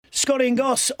Scotty and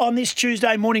Goss on this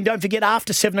Tuesday morning. Don't forget,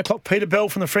 after 7 o'clock, Peter Bell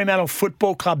from the Fremantle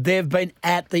Football Club. They've been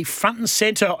at the front and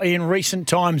centre in recent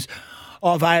times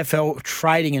of AFL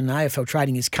trading, and AFL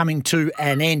trading is coming to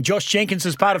an end. Josh Jenkins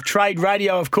is part of Trade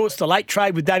Radio, of course, the late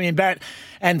trade with Damien Barrett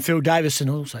and Phil Davis, and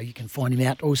also you can find him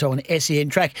out also on SEN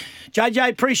Track. JJ,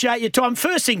 appreciate your time.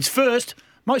 First things first,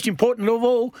 most important of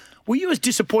all, were you as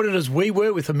disappointed as we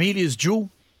were with Amelia's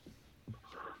duel?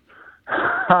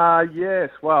 Yes,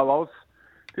 well, I was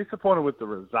disappointed with the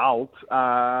result. They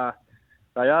are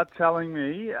telling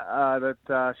me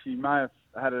that she may have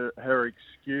had her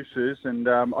excuses, and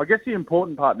I guess the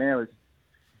important part now is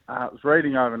I was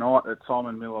reading overnight that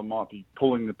Simon Miller might be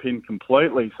pulling the pin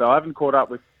completely, so I haven't caught up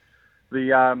with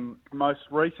the most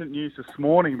recent news this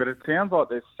morning, but it sounds like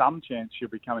there's some chance she'll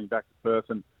be coming back to Perth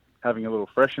and having a little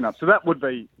freshen up, so that would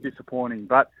be disappointing,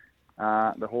 but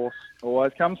the horse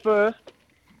always comes first.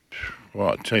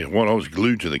 Well, I tell you what, I was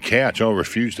glued to the couch. I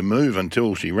refused to move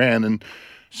until she ran and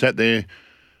sat there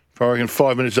for, I reckon,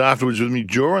 5 minutes afterwards with me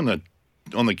jaw on the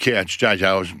couch. JJ,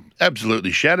 I was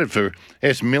absolutely shattered for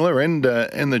S. Miller and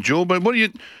the duel. But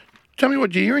tell me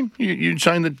what you're hearing? You're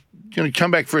saying that you're going to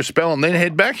come back for a spell and then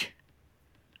head back?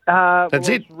 That's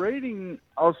it. I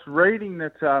was reading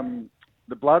that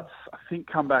the bloods, I think,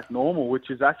 come back normal, which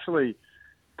is actually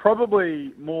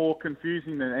probably more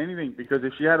confusing than anything, because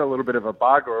if she had a little bit of a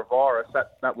bug or a virus,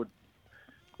 that would,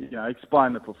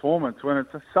 explain the performance. When it's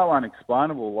so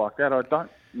unexplainable like that, I don't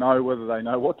know whether they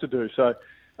know what to do. So,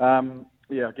 I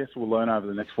guess we'll learn over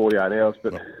the next 48 hours.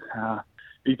 But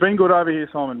he's been good over here,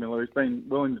 Simon Miller. He's been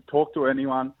willing to talk to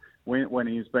anyone when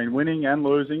he's been winning and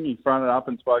losing. He fronted up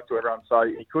and spoke to everyone. So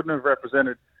he couldn't have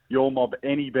represented your mob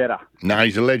any better. No,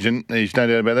 he's a legend. There's no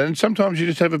doubt about that. And sometimes you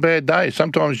just have a bad day.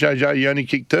 Sometimes, JJ, you only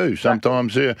kick 2.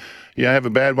 Sometimes you have a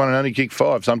bad one and only kick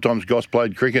 5. Sometimes Goss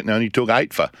played cricket and only took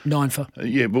 8 for. 9 for.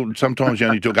 Yeah, well, sometimes you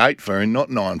only took 8 for and not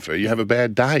 9 for. You have a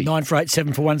bad day. 9 for 8,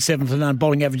 7 for 1, 7 for none.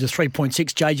 Bowling average of 3.6.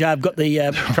 JJ, I've got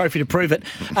the trophy to prove it.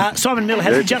 Simon Miller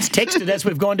has just texted as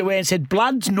we've gone to air and said,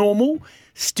 blood's normal,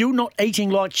 still not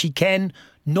eating like she can,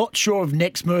 not sure of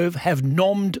next move, have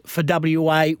nommed for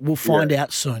WA. We'll find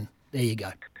out soon. There you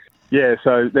go. Yeah,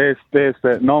 so there's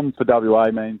that nom for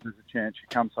WA means there's a chance she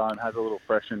comes home, has a little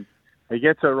freshen. He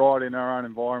gets her right in her own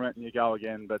environment and you go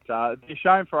again. But it'd be a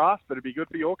shame for us, but it'd be good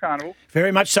for your carnival.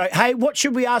 Very much so. Hey, what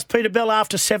should we ask Peter Bell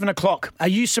after 7 o'clock? Are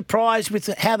you surprised with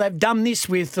how they've done this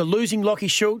with losing Lockie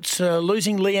Schultz,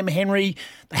 losing Liam Henry?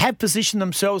 They have positioned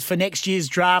themselves for next year's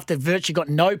draft. They've virtually got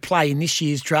no play in this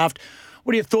year's draft.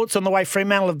 What are your thoughts on the way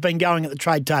Fremantle have been going at the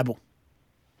trade table?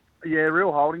 Yeah,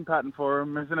 real holding pattern for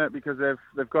them, isn't it? Because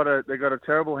they've got a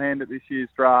terrible hand at this year's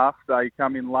draft. They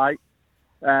come in late,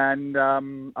 and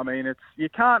it's you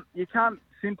can't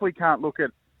simply look at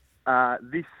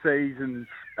this season's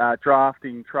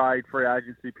drafting, trade, free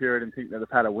agency period and think that they've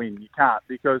had a win. You can't,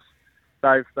 because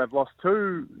they've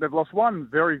lost one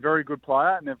very, very good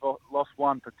player, and they've lost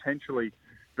one potentially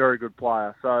very good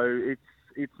player. So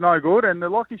it's no good. And the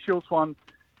Lockie Schultz one,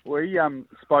 we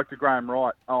spoke to Graham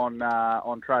Wright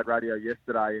on Trade Radio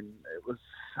yesterday, and it was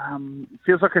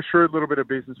feels like a shrewd little bit of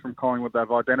business from Collingwood.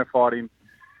 They've identified him.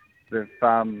 They've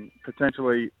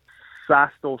potentially sussed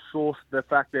or sourced the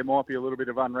fact there might be a little bit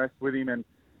of unrest with him, and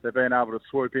they've been able to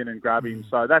swoop in and grab him.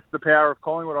 So that's the power of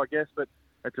Collingwood, I guess, but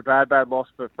it's a bad loss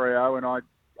for Freo. And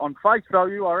on face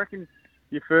value, I reckon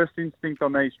your first instinct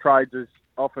on these trades is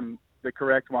often the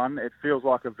correct one. It feels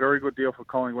like a very good deal for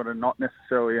Collingwood and not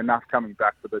necessarily enough coming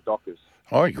back for the Dockers.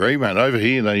 I agree, mate. Over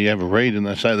here, they have a read and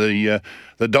they say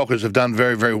the Dockers have done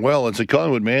very, very well. It's a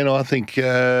Collingwood, man. I think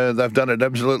they've done it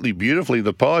absolutely beautifully.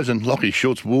 The Pies and Lockie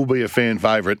Schultz will be a fan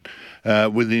favourite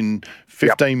within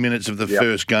 15 minutes of the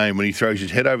first game when he throws his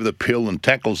head over the pill and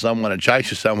tackles someone and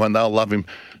chases someone. They'll love him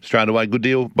straight away. Good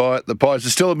deal by the Pies.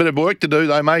 There's still a bit of work to do,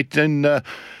 though, mate, and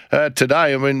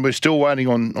today, I mean, we're still waiting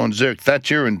on Zerk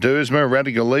Thatcher and Dersma,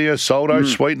 Radigalia, Soldo,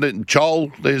 Sweetlet,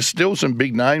 Chol. There's still some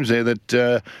big names there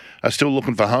that are still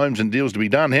looking for homes and deals to be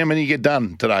done. How many get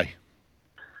done today?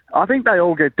 I think they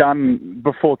all get done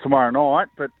before tomorrow night,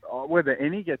 but whether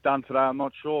any get done today, I'm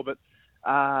not sure. But,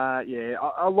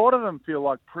 a lot of them feel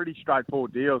like pretty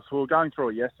straightforward deals. We were going through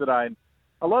it yesterday, and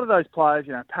a lot of those players,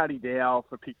 Paddy Dow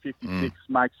for pick 56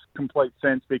 makes complete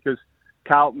sense because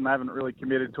Carlton haven't really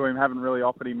committed to him, haven't really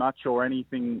offered him much or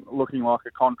anything looking like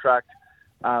a contract.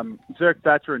 Zerk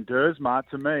Thatcher and Dersma,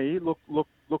 to me, look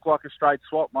like a straight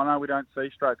swap. I know we don't see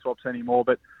straight swaps anymore,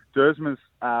 but Dersma's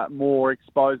more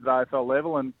exposed at AFL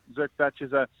level, and Zerk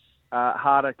Thatcher's a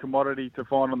harder commodity to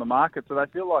find on the market. So they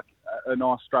feel like a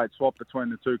nice straight swap between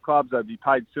the two clubs. They'd be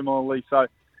paid similarly. So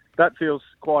that feels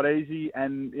quite easy.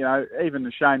 And, even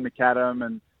the Shane McAdam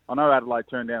and I know Adelaide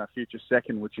turned down a future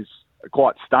second, which is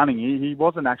quite stunning. He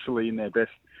wasn't actually in their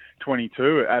best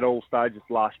 22 at all stages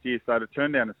last year, so to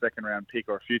turn down a second-round pick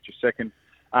or a future second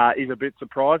is a bit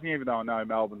surprising, even though I know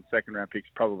Melbourne's second-round pick's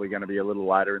probably going to be a little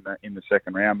later in the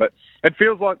second round. But it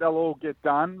feels like they'll all get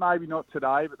done. Maybe not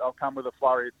today, but they'll come with a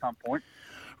flurry at some point.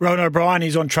 Rowan O'Brien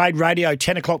is on Trade Radio,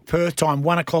 10 o'clock Perth time,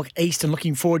 1 o'clock Eastern.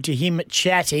 Looking forward to him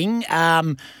chatting.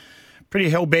 Pretty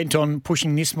hell-bent on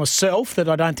pushing this myself, that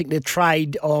I don't think the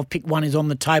trade of pick one is on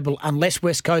the table unless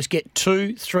West Coast get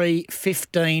 2, 3,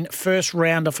 15 first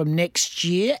rounder from next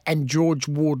year and George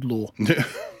Wardlaw.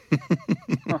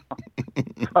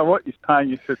 So what you're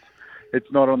saying is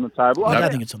it's not on the table? I don't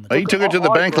think it's on the table. He took it to the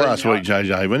bank last week,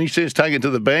 JJ. When he says take it to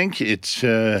the bank, it's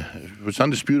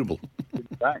undisputable.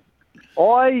 I'm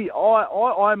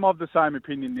of the same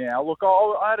opinion now. Look,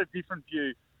 I had a different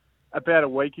view about a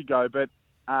week ago, but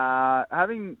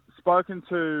having spoken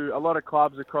to a lot of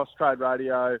clubs across Trade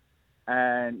Radio,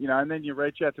 and then you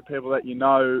reach out to people that you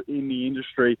know in the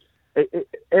industry,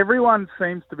 everyone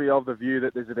seems to be of the view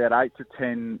that there's about 8 to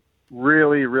 10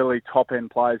 really, really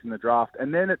top-end players in the draft,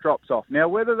 and then it drops off. Now,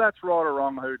 whether that's right or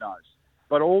wrong, who knows?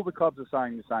 But all the clubs are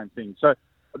saying the same thing. So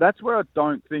that's where I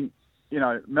don't think,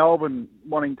 Melbourne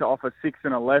wanting to offer 6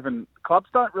 and 11. Clubs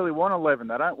don't really want 11.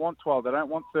 They don't want 12. They don't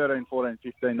want 13, 14,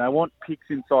 15. They want picks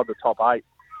inside the top 8.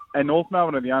 And North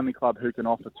Melbourne are the only club who can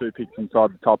offer 2 picks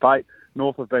inside the top 8.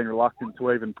 North have been reluctant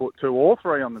to even put 2 or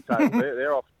 3 on the table.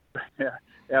 They're off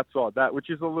outside that, which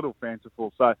is a little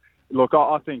fanciful. So, look,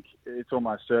 I think it's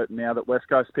almost certain now that West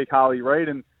Coast pick Harley Reid,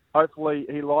 and hopefully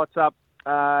he lights up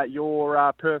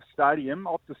your Perth Stadium,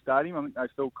 Optus Stadium, I think they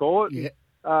still call it. Yeah.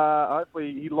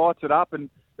 Hopefully he lights it up and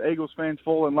the Eagles fans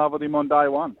fall in love with him on day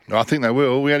one. I think they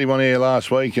will. We had him on air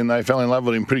last week and they fell in love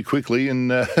with him pretty quickly,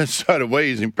 and so did we.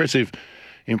 He's an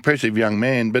impressive young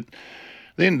man. But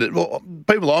then,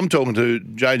 people I'm talking to,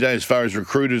 JJ, as far as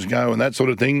recruiters go and that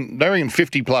sort of thing, they're in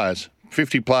 50 players.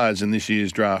 50 players in this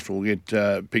year's draft will get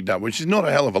picked up, which is not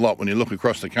a hell of a lot when you look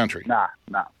across the country. No,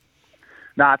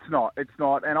 it's not. It's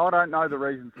not, and I don't know the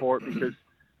reason for it because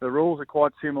the rules are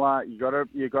quite similar. You got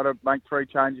to make 3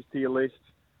 changes to your list.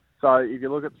 So if you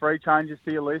look at 3 changes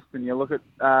to your list, and you look at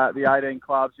the 18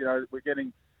 clubs, we're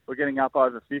getting up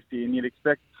over 50, and you'd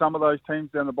expect some of those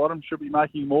teams down the bottom should be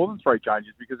making more than 3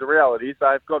 changes because the reality is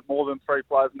they've got more than 3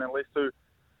 players on their list who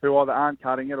either aren't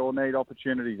cutting it or need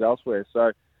opportunities elsewhere.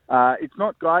 So. It's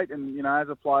not great, and as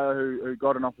a player who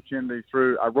got an opportunity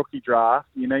through a rookie draft,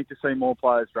 you need to see more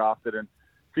players drafted, and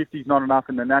 50's not enough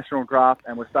in the national draft,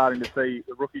 and we're starting to see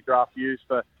the rookie draft used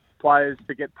for players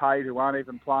to get paid who aren't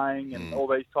even playing, and all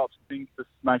these types of things to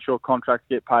make sure contracts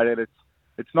get paid out.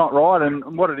 It's not right,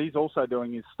 and what it is also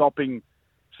doing is stopping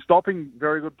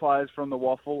very good players from the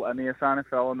waffle and the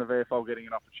SANFL and the VFL getting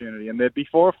an opportunity, and there'd be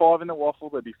 4 or 5 in the waffle,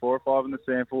 there'd be 4 or 5 in the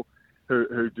sample.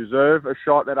 Who deserve a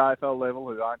shot at AFL level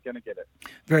who aren't going to get it.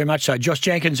 Very much so. Josh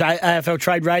Jenkins, AFL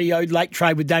Trade Radio, Late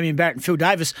Trade with Damien Barrett and Phil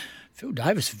Davis. Phil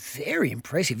Davis, very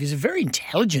impressive. He's a very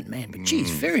intelligent man, but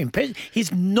geez, very impressive. His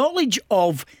knowledge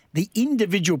of the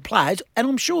individual players, and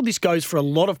I'm sure this goes for a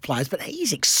lot of players, but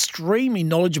he's extremely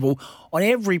knowledgeable on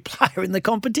every player in the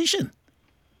competition.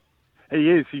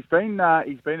 He is. He's been a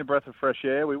breath of fresh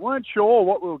air. We weren't sure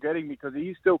what we were getting because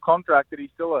he's still contracted.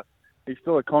 He's still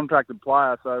a contracted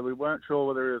player, so we weren't sure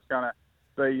whether he was going to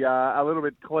be a little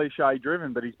bit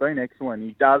cliche-driven, but he's been excellent.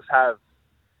 He does have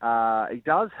an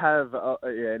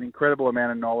incredible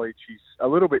amount of knowledge. He's a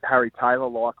little bit Harry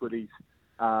Taylor-like with his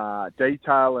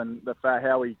detail and the fact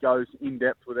how he goes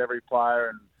in-depth with every player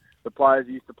and the players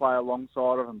he used to play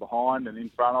alongside of and behind and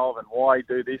in front of and why he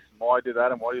do this and why he do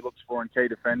that and what he looks for in key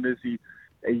defenders. He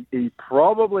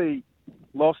probably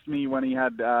lost me when he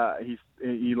had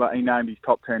he named his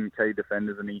top 10 key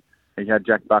defenders, and he had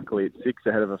Jack Buckley at 6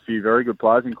 ahead of a few very good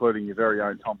players, including your very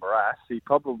own Tom Barrass. He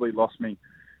probably lost me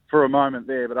for a moment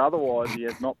there, but otherwise he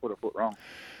has not put a foot wrong.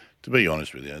 To be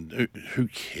honest with you, who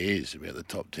cares about the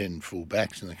top 10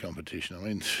 full-backs in the competition? I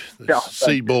mean,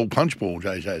 C-ball, punch-ball,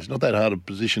 JJ. It's not that hard a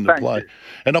position to play.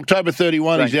 And October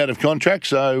 31, he's out of contract,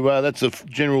 so that's the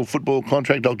general football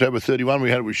contract, October 31.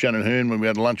 We had it with Shannon Hearn when we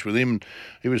had lunch with him.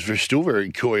 He was still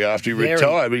very coy after he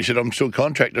retired, but he said, I'm still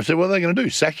contracted. I said, what are they going to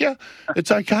do, sack you? It's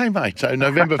okay, mate. So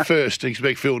November 1st,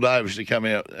 expect Phil Davis to come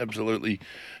out absolutely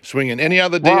swinging. Any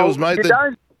other deals, mate?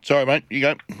 Sorry, mate. You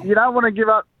go. You don't want to give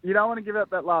up. You don't want to give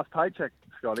up that last paycheck,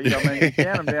 Scotty. I mean, you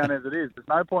count them down as it is. There's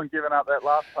no point giving up that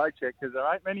last paycheck because there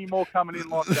ain't many more coming in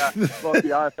like the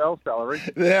AFL salary.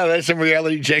 Yeah, there's some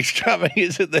reality checks coming,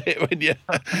 isn't there? When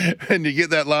you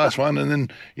get that last one, and then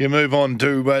you move on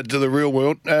to the real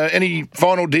world. Any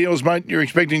final deals, mate? You're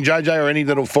expecting, JJ, or any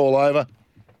that'll fall over?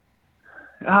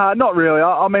 Not really.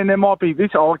 I mean, there might be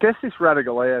this. I guess this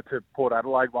Radaglia to Port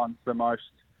Adelaide one's the most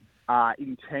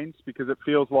intense because it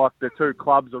feels like the two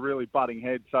clubs are really butting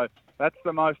heads. So that's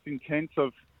the most intense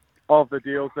of the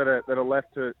deals that are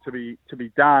left to be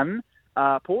done.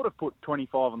 Port have put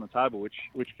 25 on the table,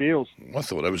 which feels. I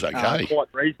thought it was okay. Quite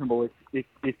reasonable,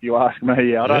 if you ask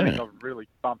me. I don't think I've really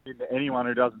bumped into anyone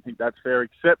who doesn't think that's fair,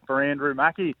 except for Andrew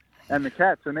Mackie and the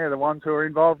Cats, and they're the ones who are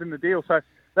involved in the deal. So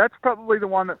that's probably the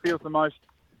one that feels the most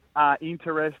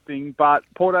interesting. But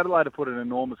Port Adelaide have put an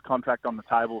enormous contract on the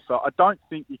table, so I don't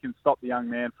think you can stop the young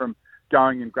man from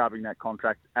going and grabbing that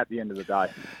contract at the end of the day.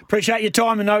 Appreciate your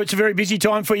time. I know it's a very busy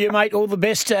time for you, mate. All the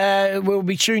best. We'll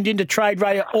be tuned into Trade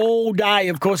Radio all day.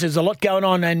 Of course, there's a lot going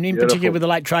on, and in particular with the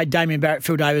late trade, Damien Barrett,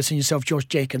 Phil Davis and yourself, Josh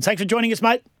Jenkins. Thanks for joining us,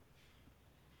 mate.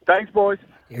 Thanks, boys.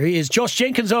 Here he is, Josh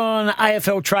Jenkins on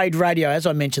AFL Trade Radio. As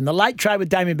I mentioned, the late trade with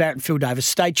Damien Barrett and Phil Davis.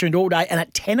 Stay tuned all day. And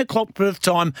at 10 o'clock Perth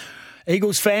time,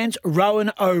 Eagles fans,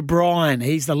 Rowan O'Brien.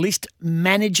 He's the list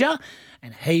manager,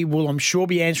 and he will, I'm sure,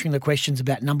 be answering the questions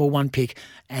about number one pick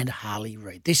and Harley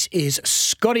Reid. This is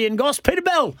Scotty and Goss, Peter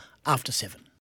Bell, after 7.